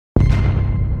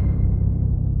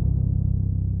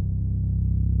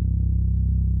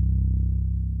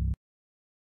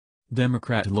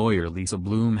Democrat lawyer Lisa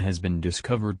Bloom has been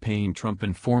discovered paying Trump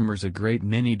informers a great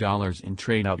many dollars in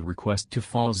trade-out requests to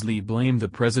falsely blame the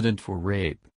president for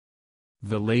rape.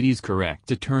 The lady's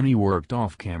correct attorney worked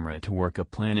off-camera to work a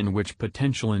plan in which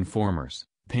potential informers,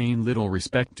 paying little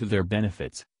respect to their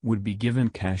benefits, would be given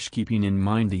cash, keeping in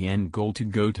mind the end goal to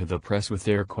go to the press with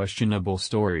their questionable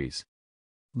stories.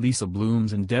 Lisa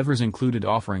Bloom's endeavors included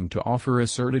offering to offer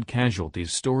asserted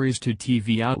casualties stories to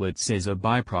TV outlets as a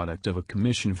byproduct of a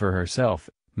commission for herself,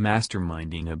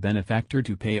 masterminding a benefactor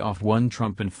to pay off one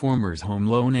Trump informer's home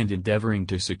loan, and endeavoring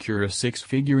to secure a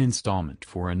six-figure installment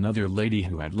for another lady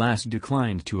who had last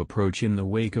declined to approach in the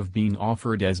wake of being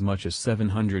offered as much as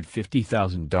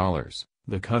 $750,000,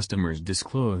 the customers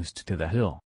disclosed to The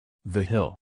Hill. The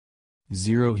Hill.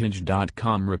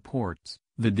 ZeroHinge.com reports,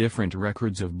 the different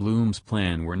records of Bloom's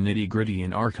plan were nitty-gritty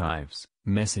in archives,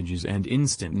 messages and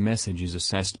instant messages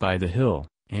assessed by The Hill,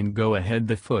 and go ahead.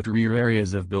 The foot-rear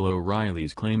areas of Bill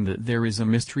O'Reilly's claim that there is a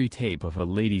mystery tape of a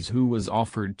lady who was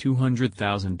offered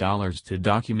 $200,000 to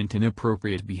document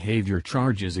inappropriate behavior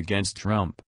charges against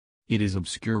Trump. It is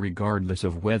obscure regardless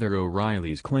of whether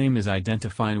O'Reilly's claim is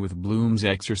identified with Bloom's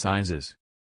exercises.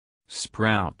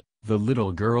 Sprout, the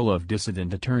little girl of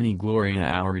dissident attorney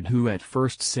Gloria Allred, who at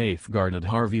first safeguarded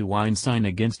Harvey Weinstein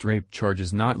against rape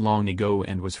charges not long ago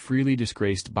and was freely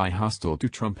disgraced by hostile to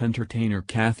Trump entertainer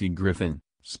Kathy Griffin,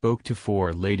 spoke to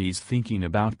four ladies thinking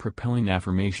about propelling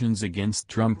affirmations against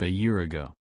Trump a year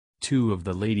ago. Two of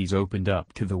the ladies opened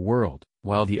up to the world,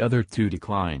 while the other two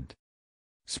declined.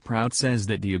 Sprout says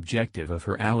that the objective of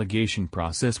her allegation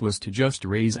process was to just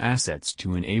raise assets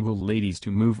to enable ladies to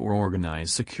move or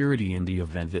organize security in the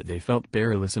event that they felt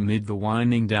perilous amid the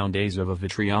winding down days of a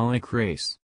vitriolic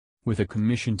race. With a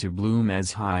commission to Bloom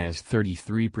as high as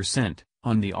 33%,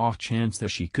 on the off chance that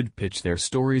she could pitch their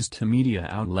stories to media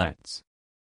outlets.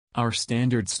 Our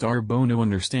standard star bono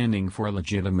understanding for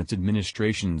legitimate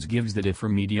administrations gives that if a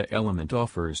media element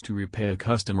offers to repay a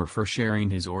customer for sharing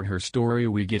his or her story,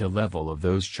 we get a level of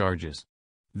those charges.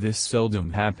 This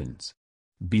seldom happens.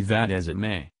 Be that as it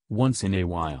may, once in a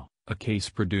while, a case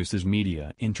produces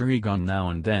media intrigue on now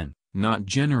and then, not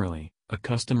generally, a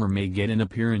customer may get an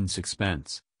appearance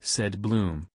expense, said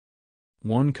Bloom.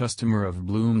 One customer of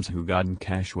Bloom's who got in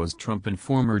cash was Trump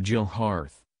informer Jill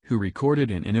Harth, who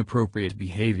recorded an inappropriate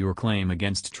behavior claim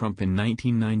against Trump in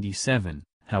 1997,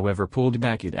 however pulled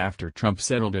back it after Trump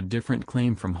settled a different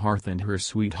claim from Harth and her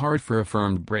sweetheart for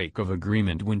affirmed break of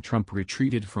agreement when Trump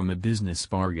retreated from a business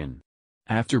bargain.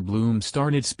 After Bloom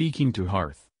started speaking to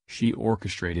Harth, she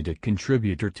orchestrated a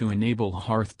contributor to enable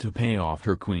Harth to pay off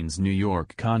her Queens, New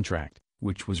York contract,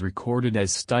 which was recorded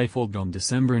as stifled on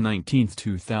December 19,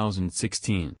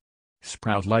 2016.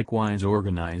 Sprout likewise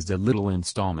organized a little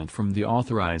installment from the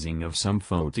authorizing of some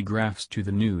photographs to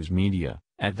the news media,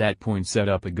 at that point set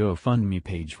up a GoFundMe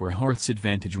page for Harth's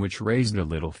advantage which raised a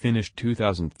little finished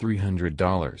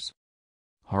 $2,300.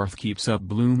 Harth keeps up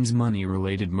Bloom's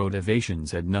money-related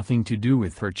motivations had nothing to do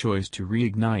with her choice to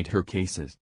reignite her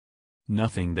cases.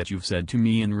 Nothing that you've said to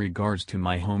me in regards to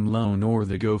my home loan or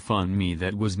the GoFundMe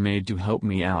that was made to help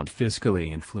me out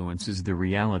fiscally influences the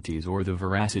realities or the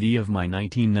veracity of my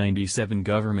 1997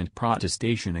 government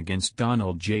protestation against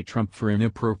Donald J. Trump for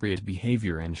inappropriate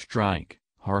behavior and strike,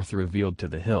 Harth revealed to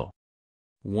The Hill.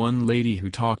 One lady who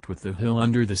talked with The Hill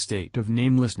under the state of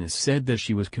namelessness said that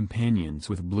she was companions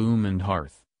with Bloom and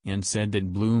Harth, and said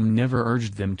that Bloom never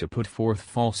urged them to put forth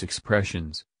false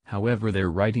expressions. However, their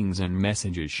writings and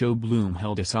messages show Bloom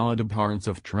held a solid abhorrence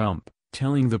of Trump,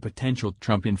 telling the potential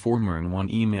Trump informer in one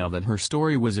email that her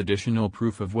story was additional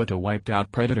proof of what a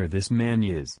wiped-out predator this man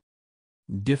is.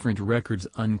 Different records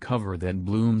uncover that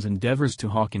Bloom's endeavors to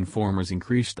hawk informers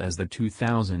increased as the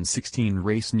 2016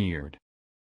 race neared.